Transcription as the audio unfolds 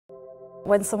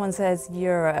When someone says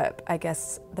Europe, I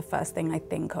guess the first thing I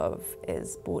think of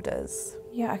is borders.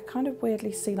 Yeah, I kind of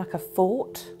weirdly see like a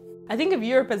fort. I think of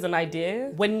Europe as an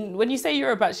idea. When you say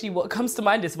Europe, actually what comes to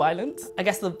mind is violence. I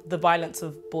guess the violence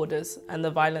of borders and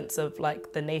the violence of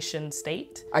like the nation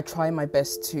state. I try my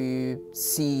best to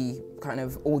see kind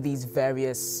of all these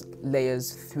various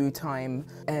layers through time,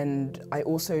 and I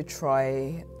also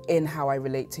try in how I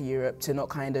relate to Europe to not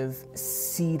kind of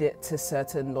cede it to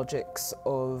certain logics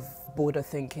of border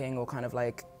thinking or kind of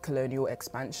like colonial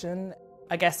expansion.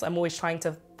 I guess I'm always trying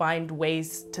to find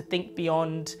ways to think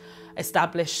beyond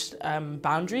established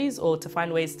boundaries, or to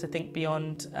find ways to think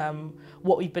beyond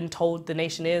what we've been told the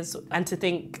nation is, and to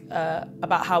think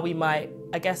about how we might,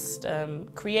 I guess,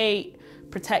 create,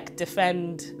 protect,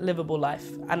 defend livable life.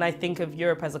 And I think of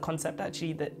Europe as a concept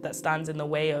actually that stands in the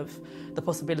way of the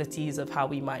possibilities of how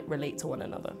we might relate to one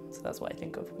another. So that's what I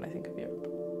think of when I think of Europe.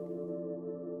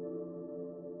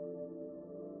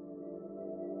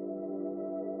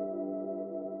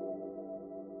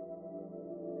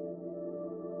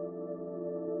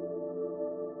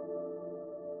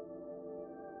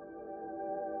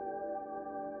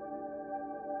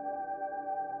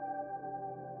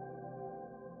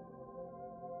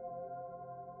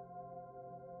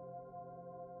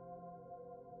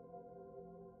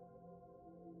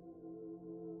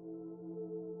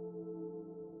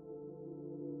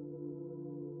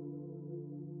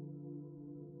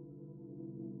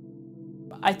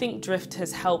 I think Drift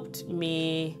has helped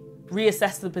me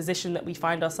reassess the position that we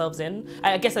find ourselves in.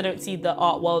 I guess I don't see the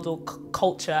art world or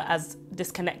culture as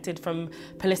disconnected from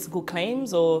political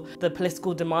claims or the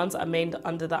political demands that are made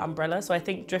under that umbrella. So I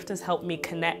think Drift has helped me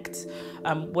connect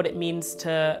what it means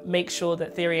to make sure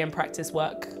that theory and practice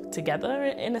work together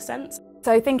in a sense.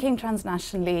 So thinking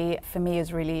transnationally for me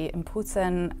is really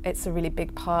important. It's a really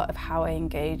big part of how I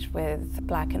engage with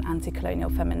Black and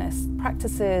anti-colonial feminist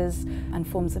practices and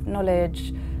forms of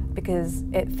knowledge, because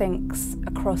it thinks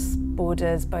across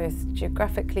borders, both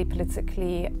geographically,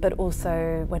 politically, but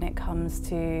also when it comes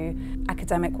to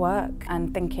academic work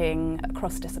and thinking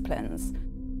across disciplines.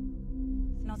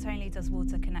 Not only does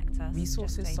water connect us,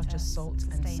 resources such as salt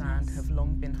and sand have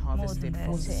long been harvested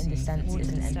from water in the sense is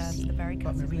an entity,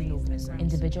 but marine organisms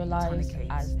individualized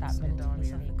as that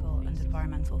philosophical and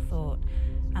environmental thought,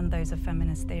 and those of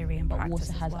feminist theory and but practice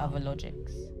water has as well. other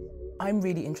logics. I'm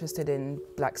really interested in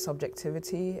Black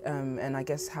subjectivity and I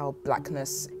guess how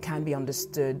Blackness can be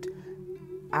understood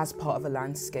as part of a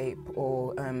landscape,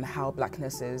 or how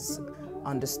Blackness is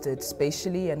understood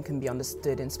spatially and can be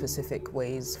understood in specific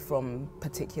ways from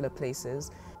particular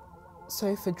places.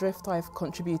 So for Drift, I've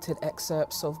contributed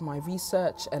excerpts of my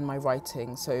research and my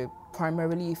writing, so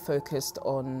primarily focused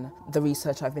on the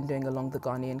research I've been doing along the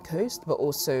Ghanaian coast, but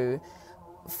also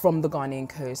from the Ghanaian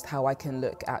coast, how I can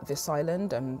look at this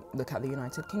island and look at the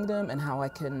United Kingdom, and how I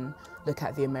can look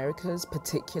at the Americas,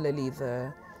 particularly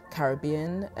the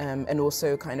Caribbean, and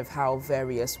also kind of how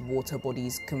various water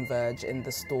bodies converge in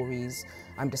the stories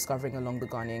I'm discovering along the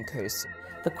Ghanaian coast.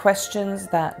 The questions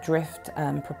that Drift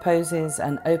proposes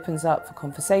and opens up for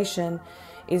conversation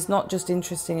is not just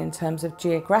interesting in terms of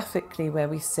geographically where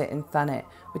we sit in Thanet,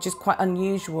 which is quite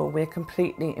unusual. We're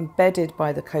completely embedded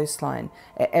by the coastline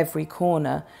at every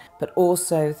corner, but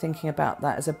also thinking about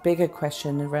that as a bigger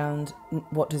question around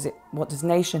what does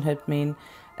nationhood mean,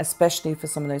 especially for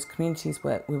some of those communities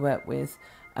we work with,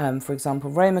 for example,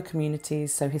 Roma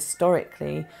communities, so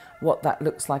historically what that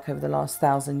looks like over the last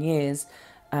 1,000 years,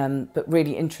 but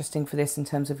really interesting for this in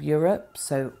terms of Europe,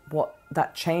 so what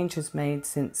that change has made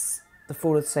since the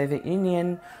fall of the Soviet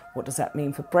Union, what does that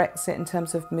mean for Brexit in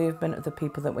terms of movement of the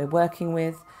people that we're working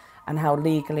with, and how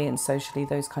legally and socially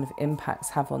those kind of impacts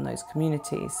have on those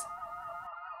communities.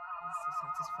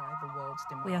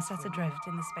 We are set adrift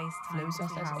in the space-time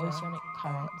Just as oceanic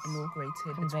currents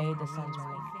convey the sun's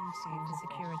rays for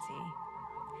security.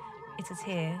 It is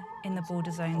here, in the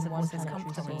border zones of what is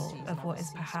comfortable, of what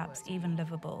is perhaps even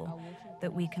livable,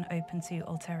 that we can open to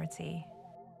alterity.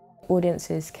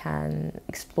 Audiences can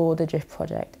explore the Drift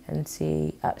project and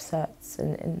see excerpts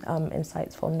and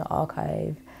insights from the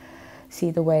archive, see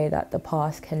the way that the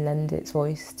past can lend its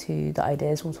voice to the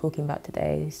ideas we're talking about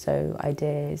today, so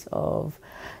ideas of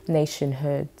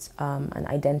nationhood and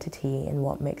identity and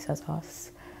what makes us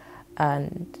us.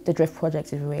 And the Drift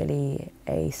project is really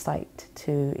a site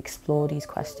to explore these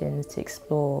questions, to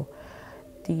explore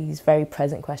these very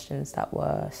present questions that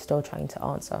we're still trying to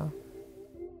answer.